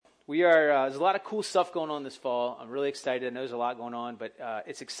There's a lot of cool stuff going on this fall. I'm really excited. I know there's a lot going on, but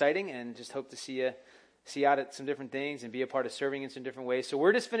it's exciting, and just hope to see you out at some different things and be a part of serving in some different ways. So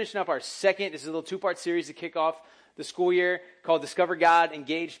we're just finishing up this is a little two-part series to kick off the school year called Discover God,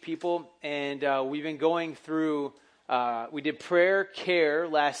 Engaged People. And we've been going through, we did prayer, care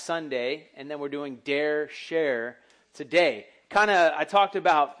last Sunday, and then we're doing dare, share today. I talked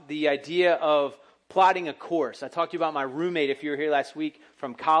about the idea of plotting a course. I talked to you about my roommate, if you were here last week,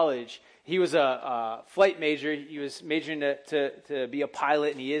 from college. He was a flight major. He was majoring to be a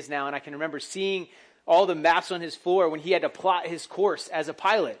pilot, and he is now. And I can remember seeing all the maps on his floor when he had to plot his course as a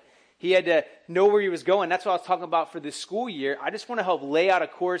pilot. He had to know where he was going. That's what I was talking about for this school year. I just want to help lay out a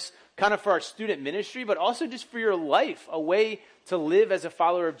course kind of for our student ministry, but also just for your life, a way to live as a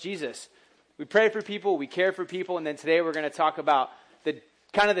follower of Jesus. We pray for people, we care for people, and then today we're going to talk about the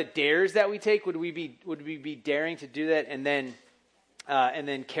dares that we take. Would we be daring to do that, and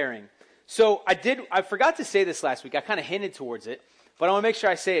then caring? So I forgot to say this last week. I kind of hinted towards it, but I want to make sure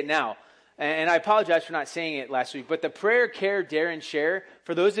I say it now. And I apologize for not saying it last week, but the prayer, care, dare, and share,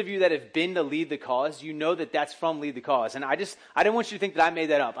 for those of you that have been to Lead the Cause, you know that that's from Lead the Cause. And I didn't want you to think that I made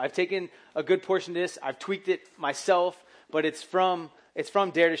that up. I've taken a good portion of this, I've tweaked it myself, but it's from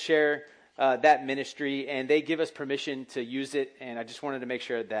Dare to Share, that ministry, and they give us permission to use it, and I just wanted to make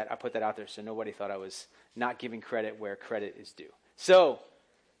sure that I put that out there so nobody thought I was not giving credit where credit is due. So,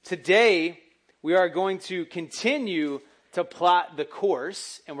 today, we are going to continue to plot the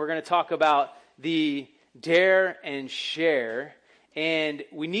course, and we're going to talk about the dare and share, and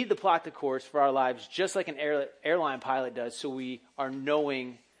we need to plot the course for our lives just like an airline pilot does, so we are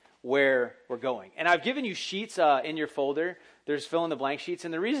knowing where we're going. And I've given you sheets in your folder. There's fill in the blank sheets,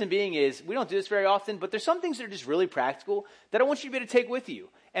 and the reason being is we don't do this very often, but there's some things that are just really practical that I want you to be able to take with you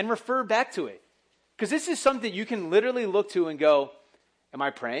and refer back to it. Because this is something you can literally look to and go, am I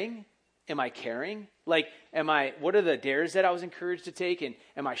praying? Am I caring? What are the dares that I was encouraged to take, and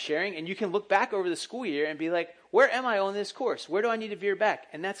am I sharing? And you can look back over the school year and be like, where am I on this course? Where do I need to veer back?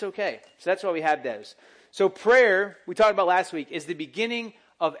 And that's okay. So that's why we have those. So prayer, we talked about last week, is the beginning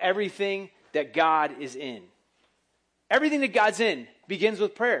of everything that God is in. Everything that God's in begins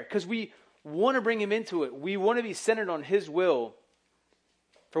with prayer because we want to bring him into it. We want to be centered on his will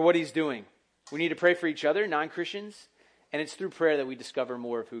for what he's doing. We need to pray for each other, non-Christians, and it's through prayer that we discover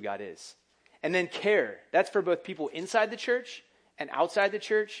more of who God is. And then care, that's for both people inside the church and outside the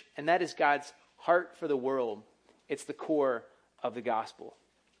church, and that is God's heart for the world. It's the core of the gospel.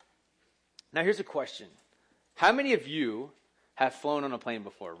 Now here's a question. How many of you have flown on a plane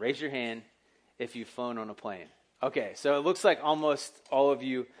before? Raise your hand if you've flown on a plane. Okay, so it looks like almost all of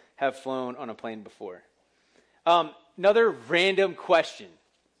you have flown on a plane before. Another random question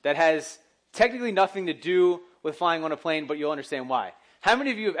that has technically nothing to do with flying on a plane, but you'll understand why. How many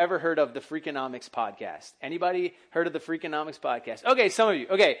of you have ever heard of the Freakonomics podcast? Anybody heard of the Freakonomics podcast? Okay, some of you.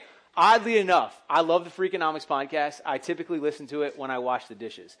 Okay, oddly enough, I love the Freakonomics podcast. I typically listen to it when I wash the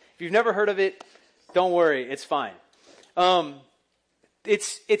dishes. If you've never heard of it, don't worry, it's fine.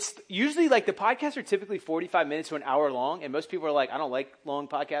 It's usually like the podcasts are typically 45 minutes to an hour long, and most people are like, I don't like long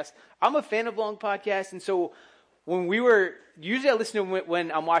podcasts. I'm a fan of long podcasts, and so usually I listen to them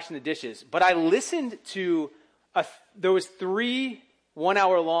when I'm washing the dishes, but I listened to, there was 3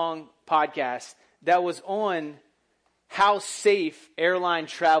 1-hour-long podcasts that was on how safe airline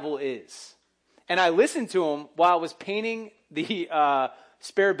travel is. And I listened to them while I was painting the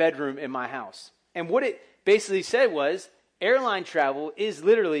spare bedroom in my house. And what it basically said was, airline travel is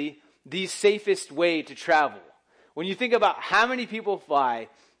literally the safest way to travel. When you think about how many people fly,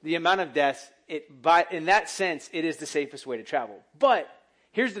 the amount of deaths, in that sense, it is the safest way to travel. But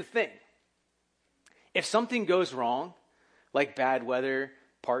here's the thing. If something goes wrong, like bad weather,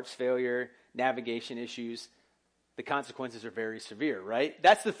 parts failure, navigation issues, the consequences are very severe, right?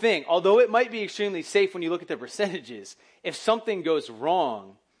 That's the thing. Although it might be extremely safe when you look at the percentages, if something goes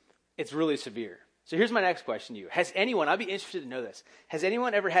wrong, it's really severe. So here's my next question to you. I'd be interested to know this. Has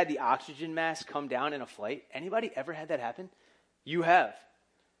anyone ever had the oxygen mask come down in a flight? Anybody ever had that happen? You have.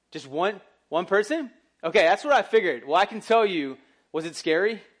 Just one person? Okay, that's what I figured. Well, I can tell you, was it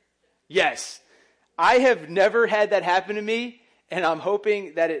scary? Yes. I have never had that happen to me, and I'm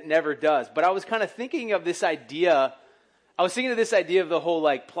hoping that it never does. But I was kind of thinking of this idea. I was thinking of this idea of the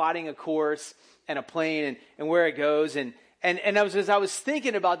whole plotting a course and a plane and where it goes. And as I was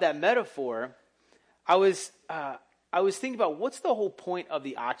thinking about that metaphor, I was thinking about what's the whole point of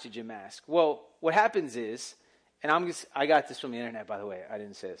the oxygen mask? Well, what happens is, and I got this from the internet, by the way. I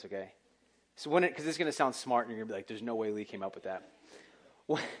didn't say this, okay? So because it's going to sound smart, and you're going to be like, there's no way Lee came up with that.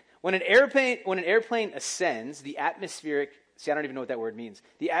 When an airplane ascends, the atmospheric See, I don't even know what that word means.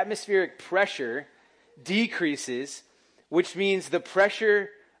 The atmospheric pressure decreases, which means the pressure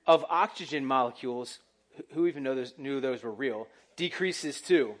of oxygen molecules, who even knew those were real, decreases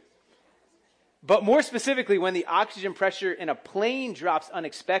too. But more specifically, when the oxygen pressure in a plane drops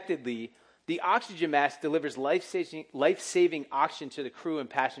unexpectedly, the oxygen mask delivers life-saving oxygen to the crew and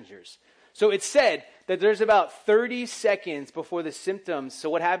passengers. So it's said that there's about 30 seconds before the symptoms. So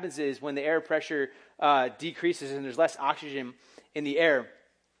what happens is when the air pressure decreases and there's less oxygen in the air,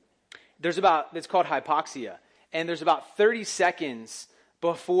 it's called hypoxia. And there's about 30 seconds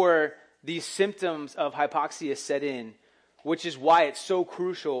before these symptoms of hypoxia set in, which is why it's so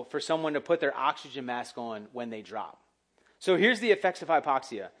crucial for someone to put their oxygen mask on when they drop. So here's the effects of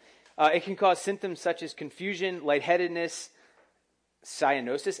hypoxia. It can cause symptoms such as confusion, lightheadedness,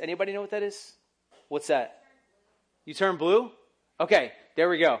 cyanosis. Anybody know what that is? What's that? You turn blue? Okay, there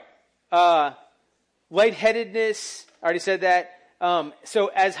we go. Lightheadedness, I already said that. So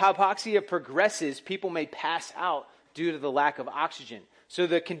as hypoxia progresses, people may pass out due to the lack of oxygen. So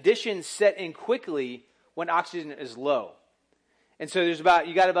the conditions set in quickly when oxygen is low. And so you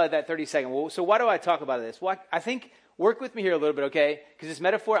got about that 30 second. Well, so why do I talk about this? Well, I think, work with me here a little bit, okay? Because this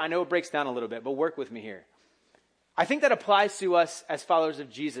metaphor, I know it breaks down a little bit, but work with me here. I think that applies to us as followers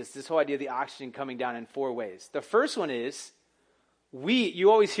of Jesus, this whole idea of the oxygen coming down in 4 ways. The first one is, you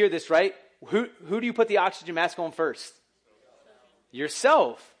always hear this, right? Who do you put the oxygen mask on first?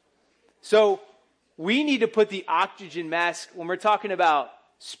 Yourself. So we need to put the oxygen mask, when we're talking about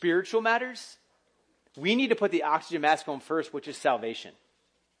spiritual matters, we need to put the oxygen mask on first, which is salvation.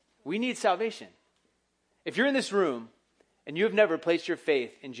 We need salvation. If you're in this room and you have never placed your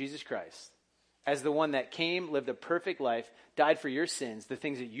faith in Jesus Christ as the one that came, lived a perfect life, died for your sins, the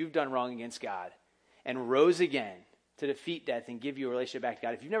things that you've done wrong against God, and rose again to defeat death and give you a relationship back to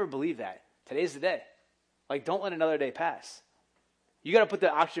God, if you've never believed that, today's the day. Like, don't let another day pass. You got to put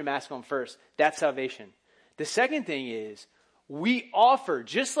the oxygen mask on first. That's salvation. The second thing is, we offer,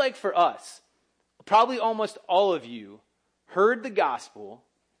 just like for us, probably almost all of you heard the gospel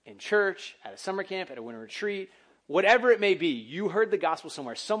in church, at a summer camp, at a winter retreat, whatever it may be. You heard the gospel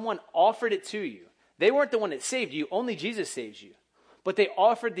somewhere. Someone offered it to you. They weren't the one that saved you. Only Jesus saves you. But they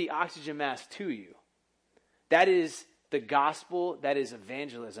offered the oxygen mask to you. That is the gospel. That is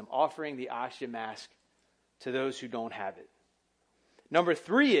evangelism, offering the oxygen mask to those who don't have it. Number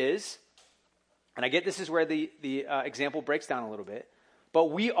 3 is, and I get this is where the example breaks down a little bit,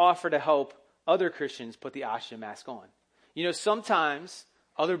 but we offer to help other Christians put the oxygen mask on. You know, sometimes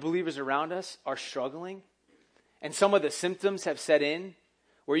other believers around us are struggling, and some of the symptoms have set in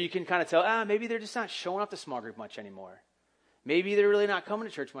where you can kind of tell, maybe they're just not showing up to small group much anymore. Maybe they're really not coming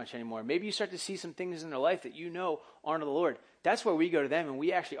to church much anymore. Maybe you start to see some things in their life that you know aren't of the Lord. That's where we go to them, and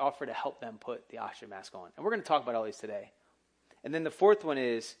we actually offer to help them put the oxygen mask on. And we're going to talk about all these today. And then the 4th one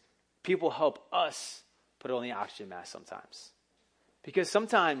is people help us put on the oxygen mask sometimes. Because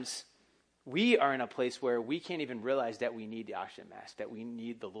sometimes we are in a place where we can't even realize that we need the oxygen mask, that we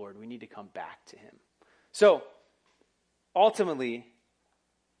need the Lord. We need to come back to him. So, ultimately,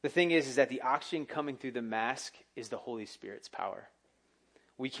 the thing is that the oxygen coming through the mask is the Holy Spirit's power.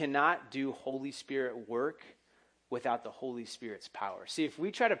 We cannot do Holy Spirit work without the Holy Spirit's power. See, if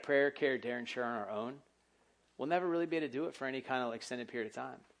we try to prayer, care, dare, and share on our own, we'll never really be able to do it for any kind of extended period of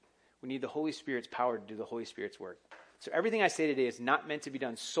time. We need the Holy Spirit's power to do the Holy Spirit's work. So everything I say today is not meant to be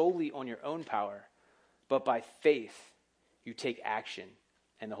done solely on your own power, but by faith, you take action,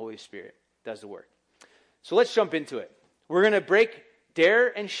 and the Holy Spirit does the work. So let's jump into it. We're going to break dare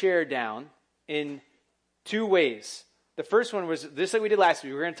and share down in 2 ways. The first one was, just like we did last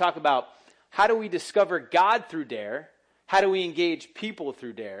week, we're going to talk about how do we discover God through dare, how do we engage people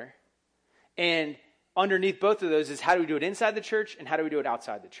through dare, and underneath both of those is how do we do it inside the church and how do we do it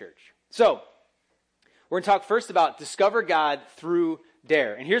outside the church. So, we're going to talk first about discover God through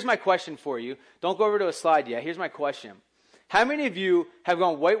dare. And here's my question for you. Don't go over to a slide yet. Here's my question. How many of you have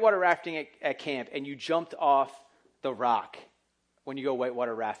gone whitewater rafting at camp and you jumped off the rock when you go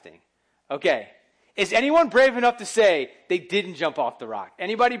whitewater rafting? Okay. Is anyone brave enough to say they didn't jump off the rock?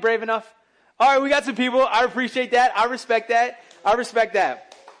 Anybody brave enough? All right, we got some people. I appreciate that. I respect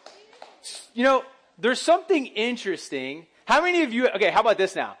that. You know, there's something interesting. How many of you, okay, how about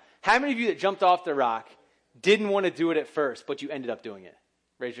this now? How many of you that jumped off the rock didn't want to do it at first, but you ended up doing it?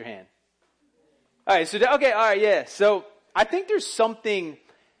 Raise your hand. All right, yeah. So I think there's something,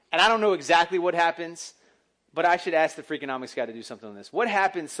 and I don't know exactly what happens, but I should ask the Freakonomics guy to do something on this. What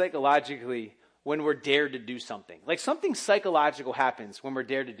happens psychologically when we're dared to do something? Like something psychological happens when we're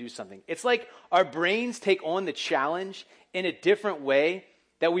dared to do something. It's like our brains take on the challenge in a different way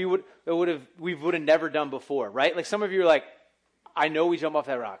that we would have never done before, right? Like some of you are like, I know we jump off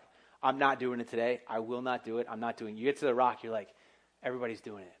that rock. I'm not doing it today. I will not do it. I'm not doing it. You get to the rock, you're like, everybody's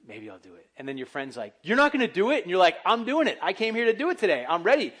doing it. Maybe I'll do it. And then your friend's like, you're not going to do it? And you're like, I'm doing it. I came here to do it today. I'm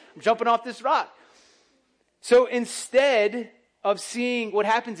ready. I'm jumping off this rock. So instead of seeing, what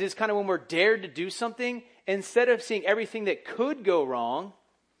happens is kind of when we're dared to do something, instead of seeing everything that could go wrong,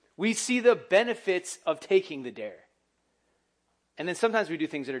 we see the benefits of taking the dare. And then sometimes we do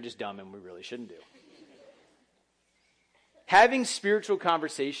things that are just dumb and we really shouldn't do. Having spiritual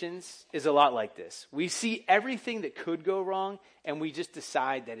conversations is a lot like this. We see everything that could go wrong and we just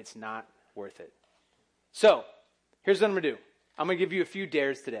decide that it's not worth it. So, here's what I'm going to do. I'm going to give you a few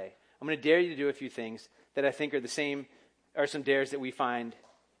dares today. I'm going to dare you to do a few things that I think are the same, are some dares that we find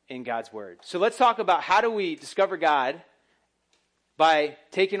in God's Word. So let's talk about how do we discover God by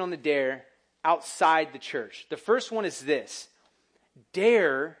taking on the dare outside the church. The first one is this: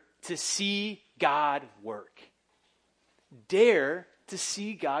 dare to see God work. Dare to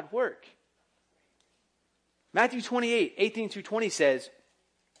see God work. Matthew 28, 18 through 20 says,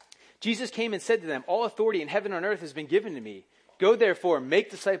 Jesus came and said to them, all authority in heaven and earth has been given to me. Go therefore, make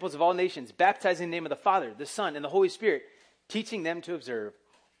disciples of all nations, baptizing in the name of the Father, the Son, and the Holy Spirit, teaching them to observe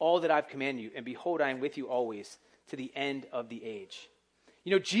all that I've commanded you. And behold, I am with you always to the end of the age.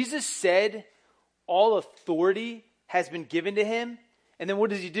 You know, Jesus said all authority has been given to him. And then what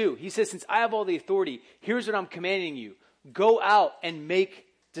does he do? He says, since I have all the authority, here's what I'm commanding you. Go out and make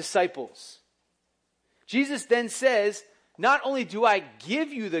disciples. Jesus then says, not only do I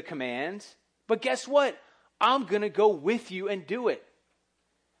give you the command, but guess what? I'm going to go with you and do it.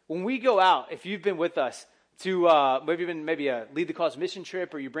 When we go out, if you've been with us to maybe a Lead the Cause mission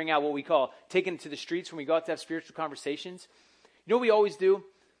trip, or you bring out what we call taking it to the streets when we go out to have spiritual conversations, you know what we always do?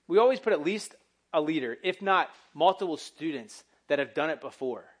 We always put at least a leader, if not multiple students that have done it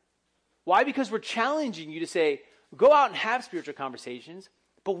before. Why? Because we're challenging you to say, go out and have spiritual conversations,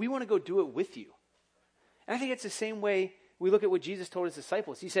 but we want to go do it with you. And I think it's the same way we look at what Jesus told his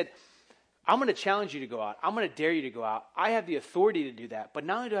disciples. He said, I'm going to challenge you to go out. I'm going to dare you to go out. I have the authority to do that. But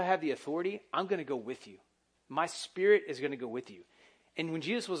not only do I have the authority, I'm going to go with you. My Spirit is going to go with you. And when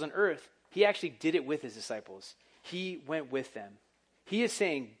Jesus was on earth, he actually did it with his disciples. He went with them. He is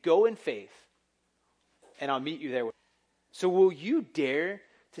saying, go in faith, and I'll meet you there. So will you dare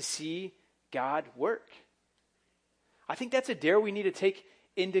to see God work? I think that's a dare we need to take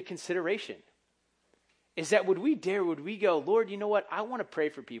into consideration. Is that would we go, Lord, you know what? I want to pray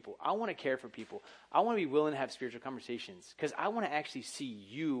for people. I want to care for people. I want to be willing to have spiritual conversations because I want to actually see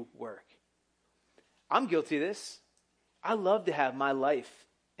you work. I'm guilty of this. I love to have my life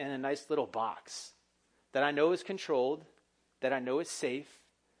in a nice little box that I know is controlled, that I know is safe,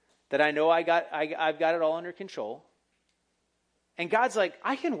 that I know I've got it all under control. And God's like,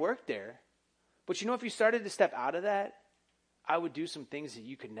 I can work there. But you know, if you started to step out of that, I would do some things that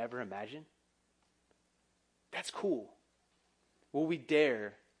you could never imagine. That's cool. Will we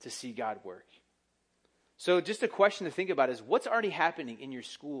dare to see God work? So just a question to think about is, what's already happening in your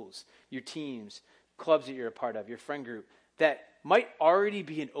schools, your teams, clubs that you're a part of, your friend group, that might already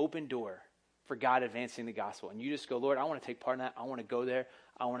be an open door for God advancing the gospel? And you just go, Lord, I want to take part in that. I want to go there.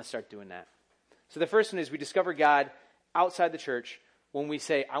 I want to start doing that. So the first one is we discover God outside the church when we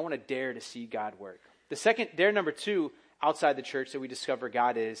say, I want to dare to see God work. The second, dare number 2 outside the church that we discover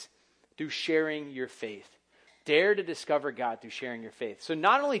God is through sharing your faith. Dare to discover God through sharing your faith. So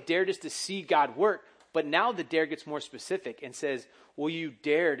not only dare just to see God work, but now the dare gets more specific and says, will you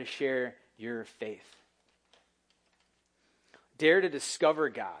dare to share your faith? Dare to discover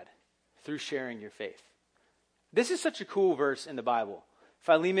God through sharing your faith. This is such a cool verse in the Bible.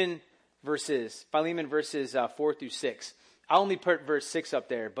 Philemon verses 4 through 6. I'll only put verse 6 up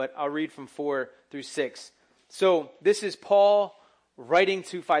there, but I'll read from 4 through 6. So this is Paul writing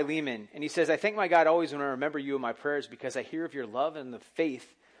to Philemon, and he says, I thank my God always when I remember you in my prayers, because I hear of your love and the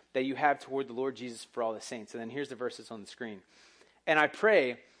faith that you have toward the Lord Jesus for all the saints. And then here's the verses on the screen. And I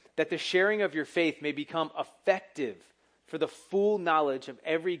pray that the sharing of your faith may become effective for the full knowledge of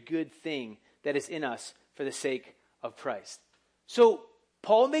every good thing that is in us for the sake of Christ. So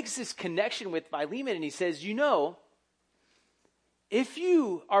Paul makes this connection with Philemon, and he says, you know, if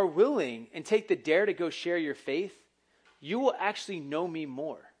you are willing and take the dare to go share your faith, you will actually know me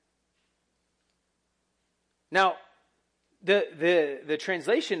more. Now, the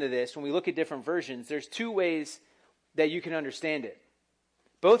translation of this, when we look at different versions, there's 2 ways that you can understand it.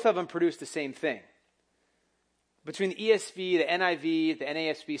 Both of them produce the same thing. Between the ESV, the NIV, the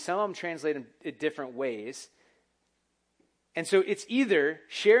NASB, some of them translate in different ways. And so it's either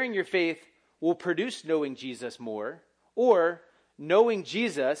sharing your faith will produce knowing Jesus more, or knowing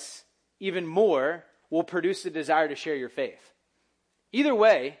Jesus even more will produce the desire to share your faith. Either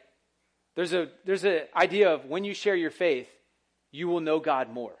way, there's a idea of when you share your faith, you will know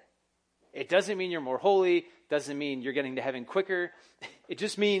God more. It doesn't mean you're more holy, doesn't mean you're getting to heaven quicker. It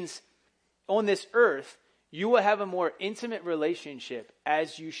just means on this earth, you will have a more intimate relationship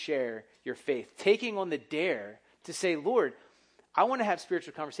as you share your faith, taking on the dare to say, Lord, I want to have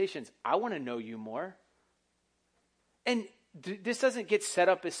spiritual conversations. I want to know you more. And this doesn't get set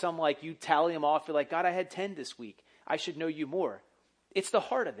up as some like you tally them off. You're like, God, I had 10 this week. I should know you more. It's the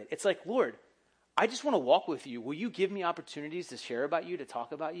heart of it. It's like, Lord, I just want to walk with you. Will you give me opportunities to share about you, to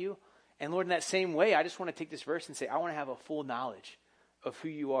talk about you? And Lord, in that same way, I just want to take this verse and say, I want to have a full knowledge of who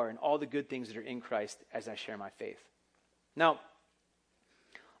you are and all the good things that are in Christ as I share my faith. Now,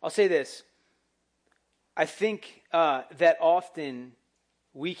 I'll say this. I think that often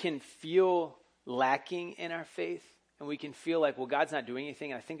we can feel lacking in our faith, and we can feel like, well, God's not doing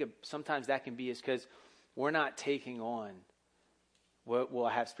anything. And I think sometimes that can be is because we're not taking on what we'll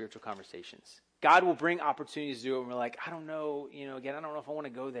have spiritual conversations. God will bring opportunities to do it, and we're like, I don't know, again, I don't know if I want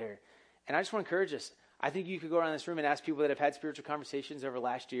to go there. And I just want to encourage us. I think you could go around this room and ask people that have had spiritual conversations over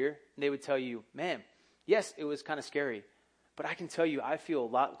last year, and they would tell you, man, yes, it was kind of scary, but I can tell you I feel a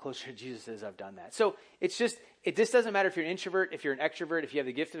lot closer to Jesus as I've done that. So it's just, this doesn't matter if you're an introvert, if you're an extrovert, if you have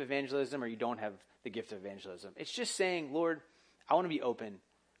the gift of evangelism or you don't have the gift of evangelism. It's just saying, Lord, I want to be open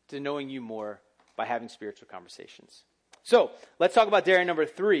to knowing you more by having spiritual conversations. So let's talk about dare number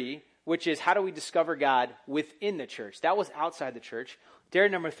 3, which is how do we discover God within the church? That was outside the church. Dare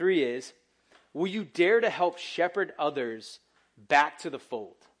number 3 is, will you dare to help shepherd others back to the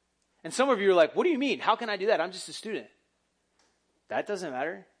fold? And some of you are like, what do you mean? How can I do that? I'm just a student. That doesn't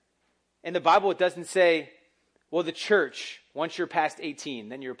matter. In the Bible, it doesn't say, well, the church, once you're past 18,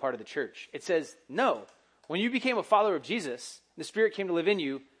 then you're a part of the church. It says, no. When you became a follower of Jesus, the Spirit came to live in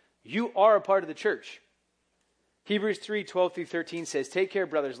you, you are a part of the church. Hebrews 3:12-13 says, take care,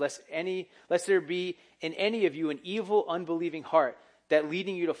 brothers, lest there be in any of you an evil, unbelieving heart, that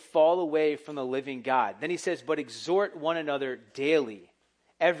leading you to fall away from the living God. Then he says, but exhort one another daily,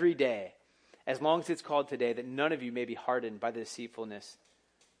 every day, as long as it's called today, that none of you may be hardened by the deceitfulness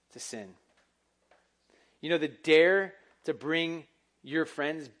to sin. The dare to bring your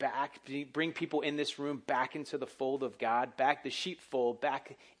friends back, bring people in this room back into the fold of God, back the sheepfold,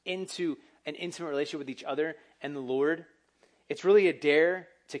 back into an intimate relationship with each other and the Lord. It's really a dare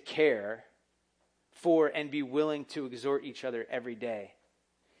to care for and be willing to exhort each other every day.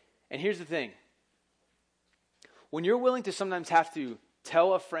 And here's the thing. When you're willing to sometimes have to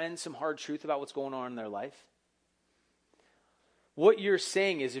tell a friend some hard truth about what's going on in their life, what you're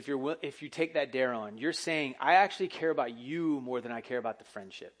saying is, if you take that dare on, you're saying, I actually care about you more than I care about the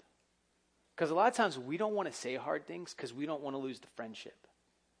friendship. Because a lot of times we don't want to say hard things because we don't want to lose the friendship.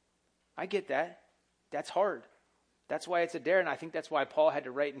 I get that. That's hard. That's why it's a dare, and I think that's why Paul had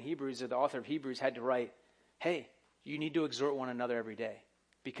to write in Hebrews, or the author of Hebrews had to write, hey, you need to exhort one another every day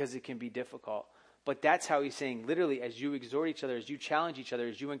because it can be difficult. But that's how he's saying, literally, as you exhort each other, as you challenge each other,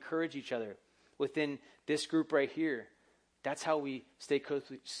 as you encourage each other within this group right here, that's how we stay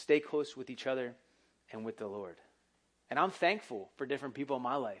close with each other and with the Lord. And I'm thankful for different people in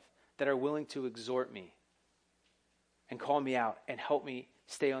my life that are willing to exhort me and call me out and help me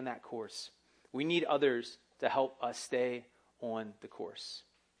stay on that course. We need others to help us stay on the course.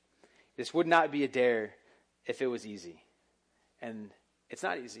 This would not be a dare if it was easy. And it's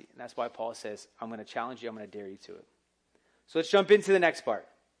not easy. And that's why Paul says, I'm going to challenge you, I'm going to dare you to it. So let's jump into the next part.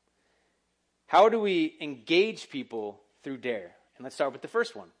 How do we engage people through dare? And let's start with the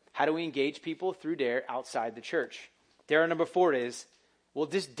first one. How do we engage people through dare outside the church? Dare number 4 is, well,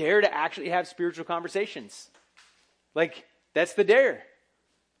 just dare to actually have spiritual conversations. Like, that's the dare.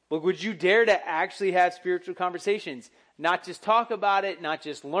 But would you dare to actually have spiritual conversations? Not just talk about it, not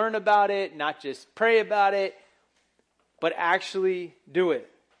just learn about it, not just pray about it, but actually do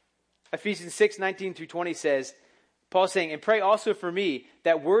it. Ephesians 6:19-20 says, Paul's saying, and pray also for me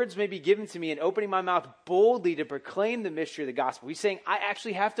that words may be given to me in opening my mouth boldly to proclaim the mystery of the gospel. He's saying, I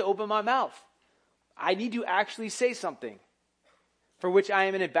actually have to open my mouth. I need to actually say something for which I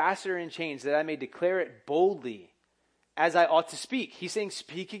am an ambassador in chains, that I may declare it boldly as I ought to speak. He's saying,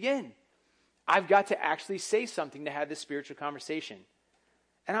 speak again. I've got to actually say something to have this spiritual conversation.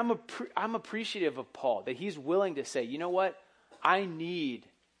 And I'm appreciative of Paul, that he's willing to say, you know what? I need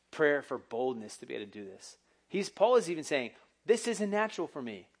prayer for boldness to be able to do this. Paul is even saying, this isn't natural for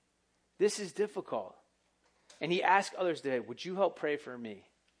me. This is difficult. And he asked others today, would you help pray for me?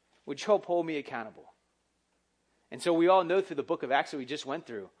 Would you help hold me accountable? And so we all know through the book of Acts that we just went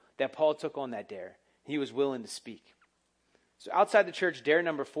through that Paul took on that dare. He was willing to speak. So outside the church, dare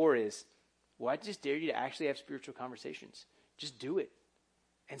number 4 is, well, I just dare you to actually have spiritual conversations. Just do it.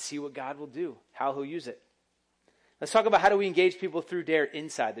 and see what God will do, how he'll use it. Let's talk about how do we engage people through dare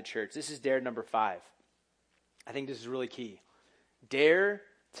inside the church. This is dare number 5. I think this is really key. Dare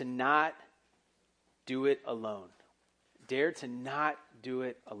to not do it alone. Dare to not do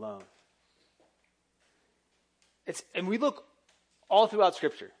it alone. And we look all throughout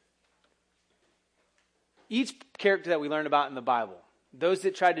Scripture. Each character that we learn about in the Bible, those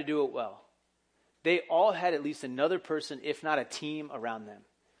that tried to do it well, they all had at least another person, if not a team, around them.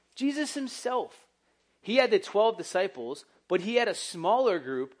 Jesus himself, he had the 12 disciples, but he had a smaller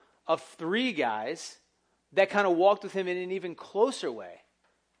group of 3 guys that kind of walked with him in an even closer way.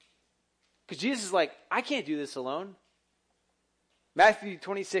 Because Jesus is like, I can't do this alone. Matthew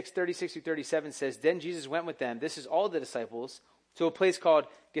 26, 36 through 37 says, Then Jesus went with them, this is all the disciples, to a place called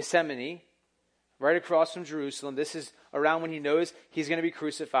Gethsemane, right across from Jerusalem. This is around when he knows he's going to be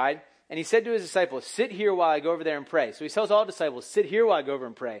crucified. And he said to his disciples, sit here while I go over there and pray. So he tells all disciples, sit here while I go over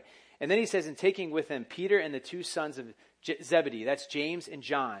and pray. And then he says, in taking with him Peter and the 2 sons of Zebedee, that's James and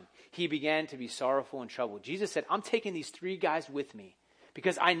John, he began to be sorrowful and troubled. Jesus said, I'm taking these 3 guys with me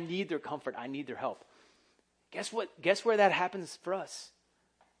because I need their comfort. I need their help. Guess what? Guess where that happens for us?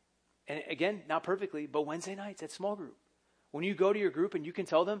 And again, not perfectly, but Wednesday nights at small group. When you go to your group and you can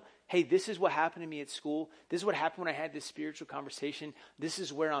tell them, hey, this is what happened to me at school. This is what happened when I had this spiritual conversation. This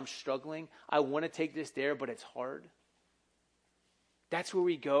is where I'm struggling. I want to take this there, but it's hard. That's where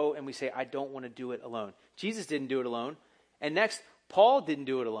we go and we say, I don't want to do it alone. Jesus didn't do it alone. And next, Paul didn't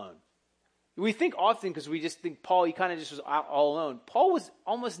do it alone. We think often, because we just think Paul, he kind of just was all alone. Paul was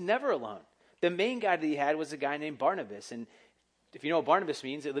almost never alone. The main guy that he had was a guy named Barnabas. And if you know what Barnabas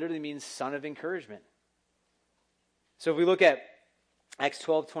means, it literally means son of encouragement. So if we look at Acts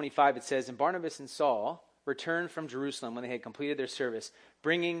 12:25, it says, And Barnabas and Saul returned from Jerusalem when they had completed their service,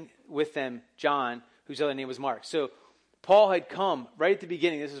 bringing with them John, whose other name was Mark. So Paul had come right at the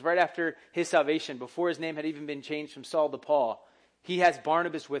beginning. This is right after his salvation, before his name had even been changed from Saul to Paul. He has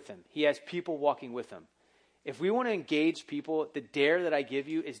Barnabas with him. He has people walking with him. If we want to engage people, the dare that I give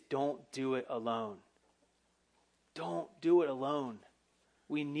you is don't do it alone. Don't do it alone.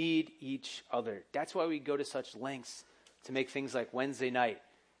 We need each other. That's why we go to such lengths to make things like Wednesday night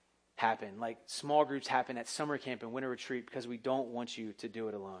happen, like small groups happen at summer camp and winter retreat, because we don't want you to do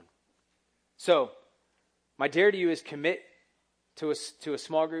it alone. So, my dare to you is commit to a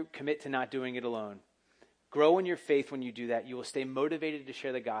small group, commit to not doing it alone. Grow in your faith when you do that. You will stay motivated to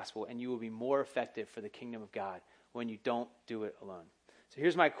share the gospel, and you will be more effective for the kingdom of God when you don't do it alone. So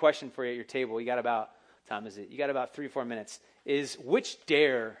here's my question for you at your table. You got about 3 or 4 minutes. Is which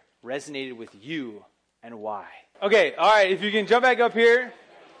dare resonated with you and why? Okay, all right, if you can jump back up here.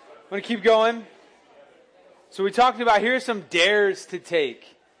 I'm going to keep going. So we talked about, here's some dares to take.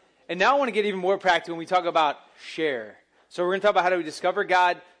 And now I want to get even more practical when we talk about share. So we're going to talk about how do we discover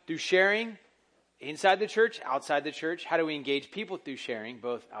God through sharing inside the church, outside the church. How do we engage people through sharing,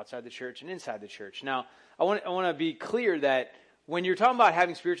 both outside the church and inside the church? Now, I want to be clear that when you're talking about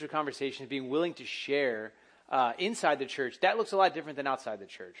having spiritual conversations, being willing to share inside the church, that looks a lot different than outside the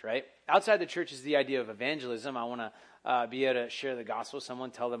church, right? Outside the church is the idea of evangelism. I want to be able to share the gospel with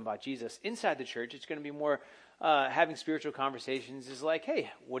someone, tell them about Jesus. Inside the church, it's going to be more having spiritual conversations is like,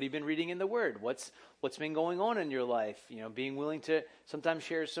 hey, what have you been reading in the Word? What's been going on in your life? You know, being willing to sometimes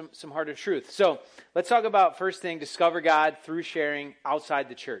share some harder truth. So let's talk about, first thing, discover God through sharing outside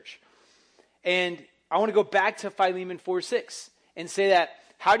the church. And I want to go back to Philemon 4:6 and say that,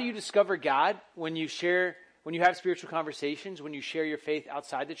 how do you discover God when you have spiritual conversations, when you share your faith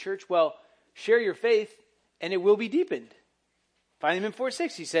outside the church? Well, share your faith and it will be deepened. Philemon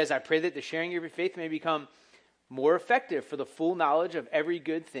 4:6, he says, I pray that the sharing of your faith may become more effective for the full knowledge of every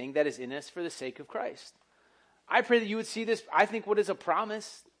good thing that is in us for the sake of Christ. I pray that you would see this, I think, what is a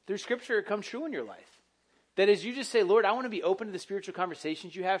promise through Scripture come true in your life. That as you just say, Lord, I want to be open to the spiritual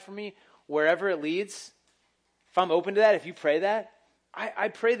conversations you have for me, wherever it leads. If I'm open to that, if you pray that, I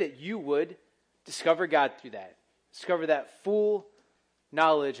pray that you would discover God through that. Discover that full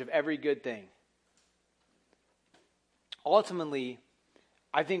knowledge of every good thing. Ultimately,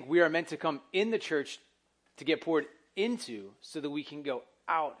 I think we are meant to come in the church to get poured into so that we can go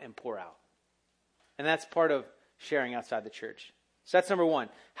out and pour out. And that's part of sharing outside the church. So that's number one.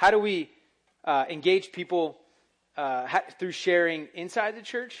 How do we engage people through sharing inside the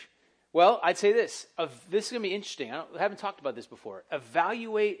church? Well, I'd say this. This is going to be interesting. I haven't talked about this before.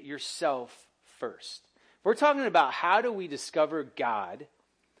 Evaluate yourself first. We're talking about how do we discover God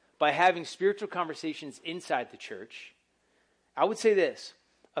by having spiritual conversations inside the church. I would say this.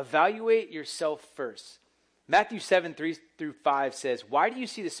 Evaluate yourself first. Matthew 7:3-5 says, Why do you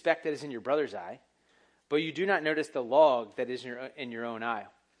see the speck that is in your brother's eye, but you do not notice the log that is in your own eye?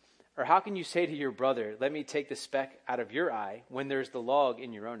 Or how can you say to your brother, let me take the speck out of your eye when there's the log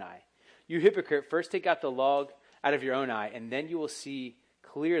in your own eye? You hypocrite, first take out the log out of your own eye, and then you will see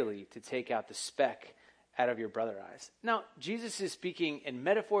clearly to take out the speck out of your brother's eyes. Now, Jesus is speaking in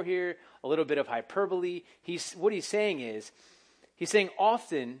metaphor here, a little bit of hyperbole. What he's saying is, he's saying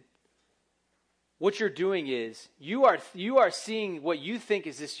often what you're doing is you are seeing what you think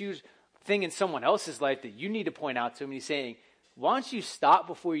is this huge thing in someone else's life that you need to point out to him. And he's saying, why don't you stop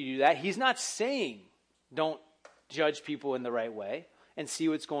before you do that? He's not saying don't judge people in the right way and see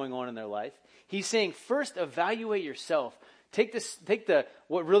what's going on in their life. He's saying first evaluate yourself. Take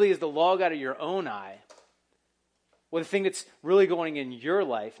what really is the log out of your own eye, or the thing that's really going in your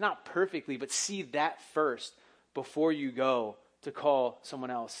life, not perfectly, but see that first before you go to call someone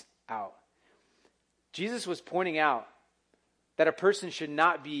else out. Jesus was pointing out that a person should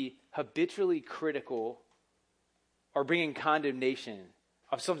not be habitually critical or bringing condemnation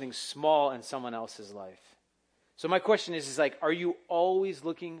of something small in someone else's life. So my question is like, are you always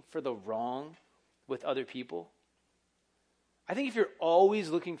looking for the wrong with other people? I think if you're always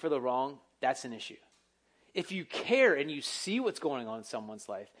looking for the wrong, that's an issue. If you care and you see what's going on in someone's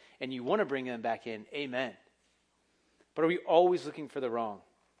life and you want to bring them back in, amen. But are we always looking for the wrong?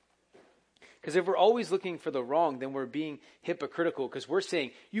 Because if we're always looking for the wrong, then we're being hypocritical because we're saying,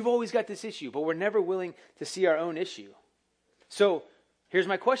 you've always got this issue, but we're never willing to see our own issue. So here's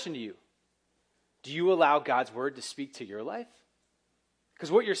my question to you. Do you allow God's word to speak to your life? Because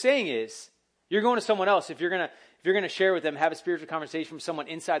what you're saying is, you're going to someone else. If you're going to share with them, have a spiritual conversation with someone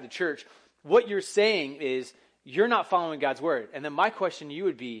inside the church, what you're saying is you're not following God's word. And then my question to you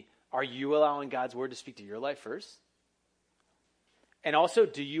would be, are you allowing God's word to speak to your life first? And also,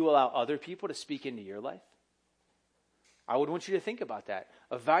 do you allow other people to speak into your life? I would want you to think about that.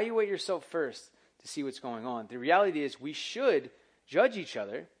 Evaluate yourself first to see what's going on. The reality is we should judge each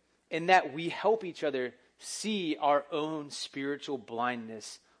other in that we help each other see our own spiritual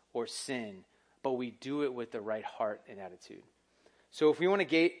blindness or sin, but we do it with the right heart and attitude. So if we want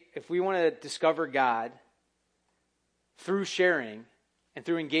to discover God through sharing and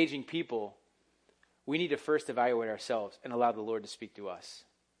through engaging people, we need to first evaluate ourselves and allow the Lord to speak to us.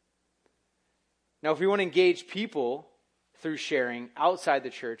 Now, if we want to engage people through sharing outside the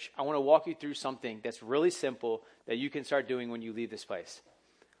church, I want to walk you through something that's really simple that you can start doing when you leave this place.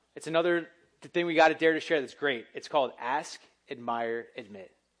 It's another thing we got to dare to share that's great. It's called Ask, Admire,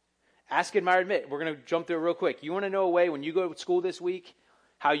 Admit. Ask, Admire, Admit. We're going to jump through it real quick. You want to know a way when you go to school this week,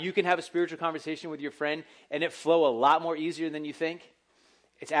 how you can have a spiritual conversation with your friend and it flow a lot more easier than you think?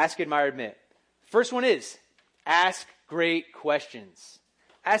 It's Ask, Admire, Admit. First one is, ask great questions.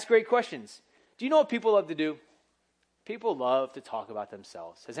 Ask great questions. Do you know what people love to do? People love to talk about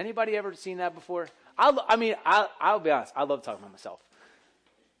themselves. Has anybody ever seen that before? I'll be honest. I love talking about myself.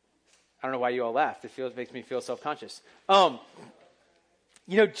 I don't know why you all laughed. It makes me feel self-conscious.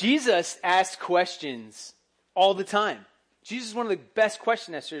 Jesus asks questions all the time. Jesus is one of the best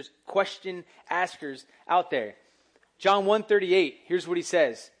question askers out there. John 1:38, here's what he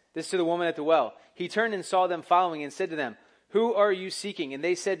says. This to the woman at the well. He turned and saw them following and said to them, who are you seeking? And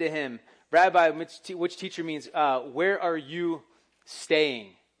they said to him, Rabbi, which teacher means, where are you staying?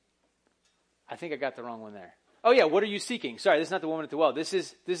 I think I got the wrong one there. Oh yeah, what are you seeking? Sorry, this is not the woman at the well. This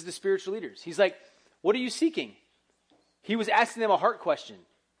is the spiritual leaders. He's like, what are you seeking? He was asking them a heart question.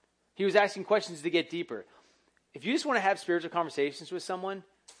 He was asking questions to get deeper. If you just want to have spiritual conversations with someone,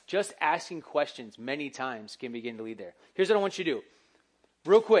 just asking questions many times can begin to lead there. Here's what I want you to do.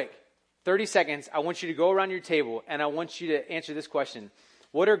 Real quick, 30 seconds, I want you to go around your table and I want you to answer this question.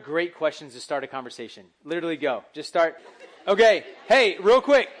 What are great questions to start a conversation? Literally go. Just start. Okay. Hey, real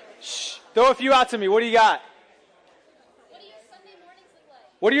quick. Shh. Throw a few out to me. What do you got? What do your Sunday mornings look like?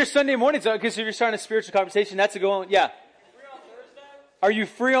 What are your Sunday mornings? Because if you're starting a spiritual conversation, that's a good one. Yeah. Free on Thursday? Are you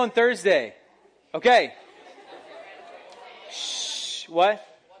free on Thursday? Okay. Shh. What?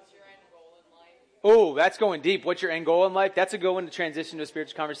 What's your end goal in life? Oh, that's going deep. What's your end goal in life? That's a good one to transition to a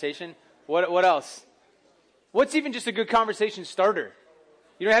spiritual conversation. What else? What's even just a good conversation starter?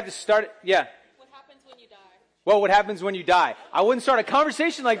 You don't have to start it. Yeah. What happens when you die? Well, what happens when you die? I wouldn't start a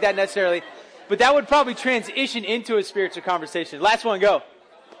conversation like that necessarily, but that would probably transition into a spiritual conversation. Last one, go.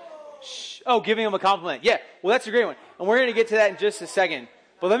 Shh. Oh, giving them a compliment. Yeah. Well, that's a great one. And we're going to get to that in just a second.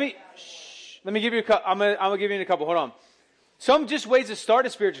 But let me give you a couple. I'm going to give you a couple. Hold on. Some just ways to start a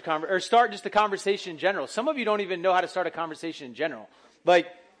spiritual conversation, or start just a conversation in general. Some of you don't even know how to start a conversation in general. Like,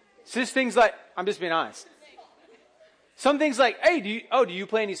 it's just things like, I'm just being honest. Some things like, hey, do you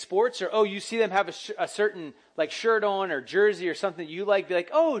play any sports? Or, oh, you see them have a certain like shirt on or jersey or something you like. Be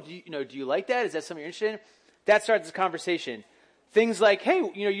like, oh, do you like that? Is that something you're interested in? That starts the conversation. Things like, hey,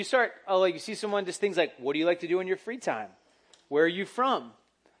 you start, you see someone, just things like, what do you like to do in your free time? Where are you from?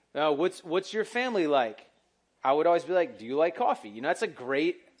 What's your family like? I would always be like, do you like coffee? That's a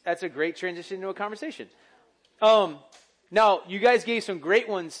great transition into a conversation. Now, you guys gave some great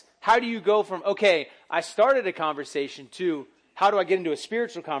ones. How do you go from, okay, I started a conversation to how do I get into a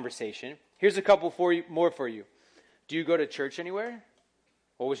spiritual conversation? Here's a couple more for you. Do you go to church anywhere?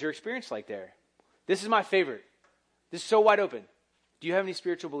 What was your experience like there? This is my favorite. This is so wide open. Do you have any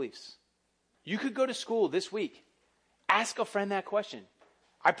spiritual beliefs? You could go to school this week. Ask a friend that question.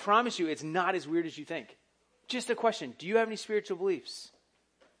 I promise you, it's not as weird as you think. Just a question. Do you have any spiritual beliefs?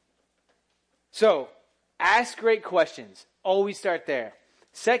 So, ask great questions. Always start there.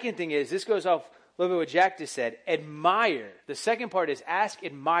 Second thing is, this goes off a little bit what Jack just said, admire. The second part is ask,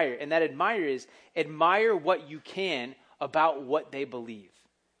 admire. And that admire is admire what you can about what they believe.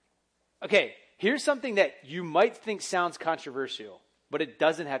 Okay, here's something that you might think sounds controversial, but it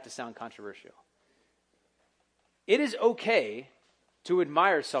doesn't have to sound controversial. It is okay to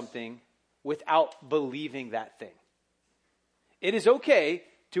admire something without believing that thing. It is okay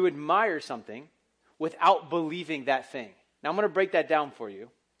to admire something without believing that thing. Now I'm going to break that down for you.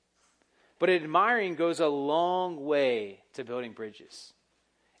 But admiring goes a long way to building bridges.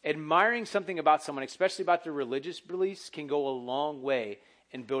 Admiring something about someone, especially about their religious beliefs, can go a long way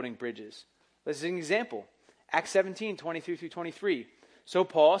in building bridges. This is an example. Acts 17, 23 through 23. So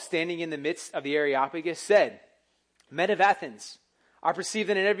Paul, standing in the midst of the Areopagus, said, Men of Athens, I perceive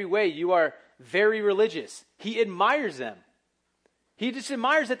that in every way you are very religious. He admires them. He just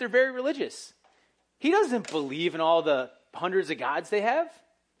admires that they're very religious. He doesn't believe in all the hundreds of gods they have.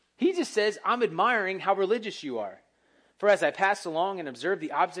 He just says, I'm admiring how religious you are. For as I passed along and observed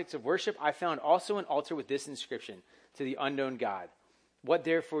the objects of worship, I found also an altar with this inscription, to the unknown God. What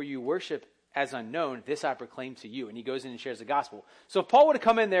therefore you worship as unknown, this I proclaim to you. And he goes in and shares the gospel. So if Paul would have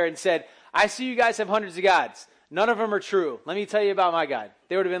come in there and said, I see you guys have hundreds of gods. None of them are true. Let me tell you about my God.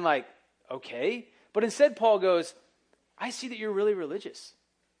 They would have been like, okay. But instead Paul goes, I see that you're really religious.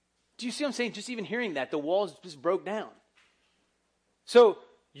 Do you see what I'm saying? Just even hearing that, the walls just broke down. So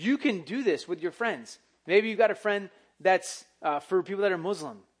you can do this with your friends. Maybe you've got a friend that's for people that are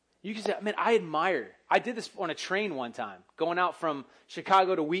Muslim. You can say, man, I admire. I did this on a train one time, going out from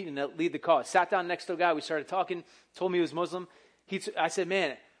Chicago to Wheaton to lead the cause. Sat down next to a guy. We started talking. Told me he was Muslim. I said,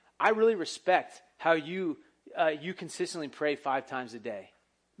 man, I really respect how you consistently pray 5 times a day.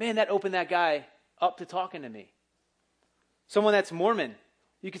 Man, that opened that guy up to talking to me. Someone that's Mormon,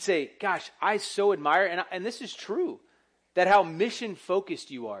 you could say, gosh, I so admire, and this is true, that how mission-focused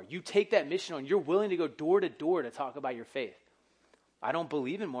you are. You take that mission on. You're willing to go door to door to talk about your faith. I don't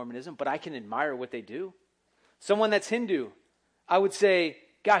believe in Mormonism, but I can admire what they do. Someone that's Hindu, I would say,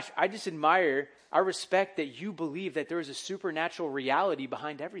 gosh, I just admire, I respect that you believe that there is a supernatural reality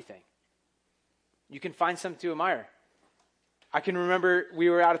behind everything. You can find something to admire. I can remember we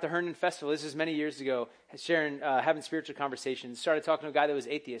were out at the Herndon Festival. This is many years ago, having spiritual conversations. Started talking to a guy that was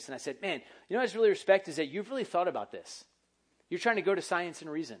atheist, and I said, man, you know what I just really respect is that you've really thought about this. You're trying to go to science and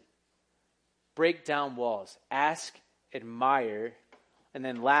reason. Break down walls. Ask, admire, and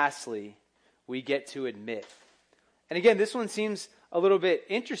then lastly, we get to admit. And again, this one seems a little bit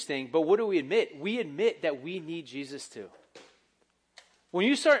interesting, but what do we admit? We admit that we need Jesus too. When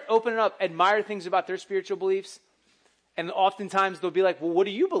you start opening up, admire things about their spiritual beliefs, and oftentimes they'll be like, well, what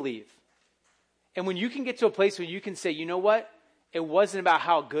do you believe? And when you can get to a place where you can say, you know what? It wasn't about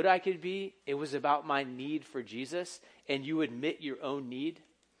how good I could be. It was about my need for Jesus. And you admit your own need.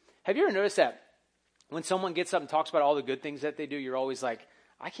 Have you ever noticed that when someone gets up and talks about all the good things that they do, you're always like,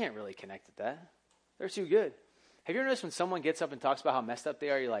 I can't really connect with that. They're too good. Have you ever noticed when someone gets up and talks about how messed up they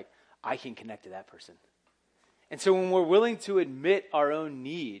are, you're like, I can connect to that person. And so when we're willing to admit our own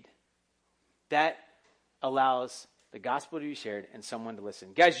need, that allows the gospel to be shared and someone to listen.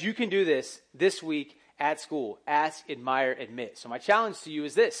 Guys, you can do this week at school. Ask, admire, admit. So my challenge to you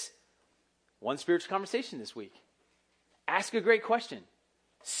is this. One spiritual conversation this week. Ask a great question.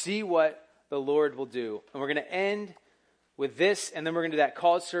 See what the Lord will do. And we're going to end with this, and then we're going to do that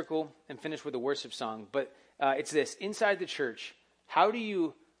cause circle and finish with a worship song. But it's this. Inside the church, how do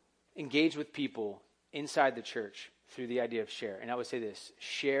you engage with people inside the church through the idea of share? And I would say this.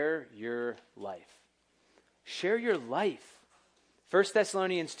 Share your life. Share your life. 1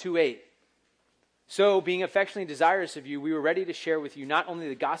 Thessalonians 2:8. So, being affectionately desirous of you, we were ready to share with you not only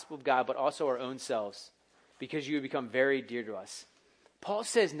the gospel of God, but also our own selves, because you have become very dear to us. Paul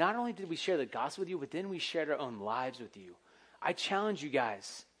says, not only did we share the gospel with you, but then we shared our own lives with you. I challenge you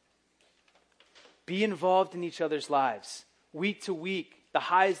guys. Be involved in each other's lives. Week to week, the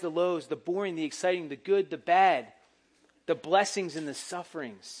highs, the lows, the boring, the exciting, the good, the bad. the blessings and the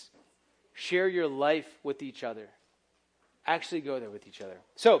sufferings. Share your life with each other. Actually go there with each other.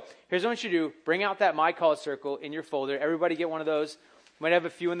 So here's what I want you to do. Bring out that My Cause Circle in your folder. Everybody get one of those. Might have a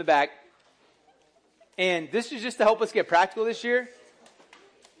few in the back. And this is just to help us get practical this year.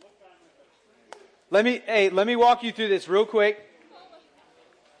 Let me walk you through this real quick.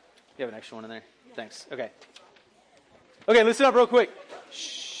 You have an extra one in there? Thanks. Okay, listen up real quick.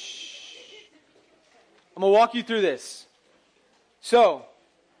 Shh. I'm going to walk you through this. So,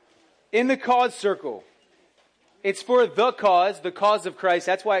 in the cause circle, it's for the cause of Christ.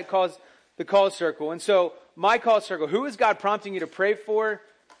 That's why it calls the cause circle. And so, my cause circle, who is God prompting you to pray for,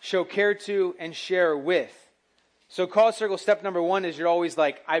 show care to, and share with? So, cause circle, step number 1 is you're always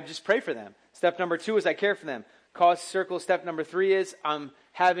like, I just pray for them. Step number 2 is I care for them. Cause circle, step number 3 is I'm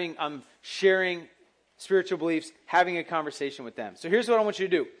sharing spiritual beliefs, having a conversation with them. So here's what I want you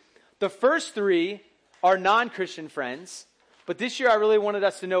to do. The first 3 are non-Christian friends, but this year I really wanted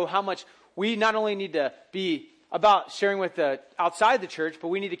us to know how much we not only need to be about sharing with outside the church, but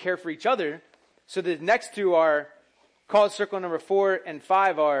we need to care for each other. So the next 2 are cause circle number 4 and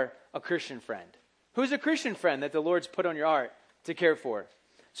 5 are a Christian friend. Who's a Christian friend that the Lord's put on your heart to care for?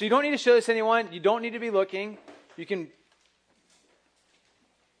 So you don't need to show this to anyone. You don't need to be looking.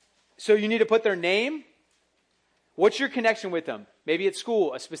 So you need to put their name. What's your connection with them? Maybe it's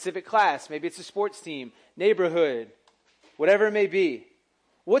school, a specific class. Maybe it's a sports team, neighborhood, whatever it may be.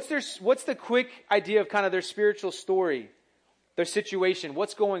 What's the quick idea of kind of their spiritual story, their situation,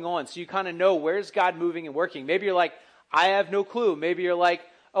 what's going on? So you kind of know, where's God moving and working? Maybe you're like, I have no clue. Maybe you're like,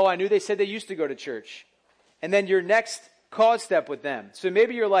 oh, I knew they said they used to go to church. And then your next cause step with them. So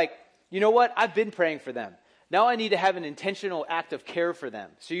maybe you're like, you know what? I've been praying for them. Now I need to have an intentional act of care for them.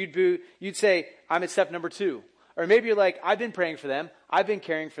 So you'd say, I'm at step number 2. Or maybe you're like, I've been praying for them. I've been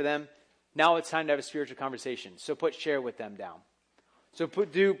caring for them. Now it's time to have a spiritual conversation. So put share with them down. So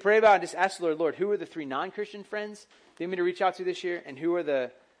pray about and just ask the Lord, who are the 3 non-Christian friends that you want me to reach out to this year? And who are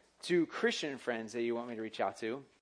the 2 Christian friends that you want me to reach out to?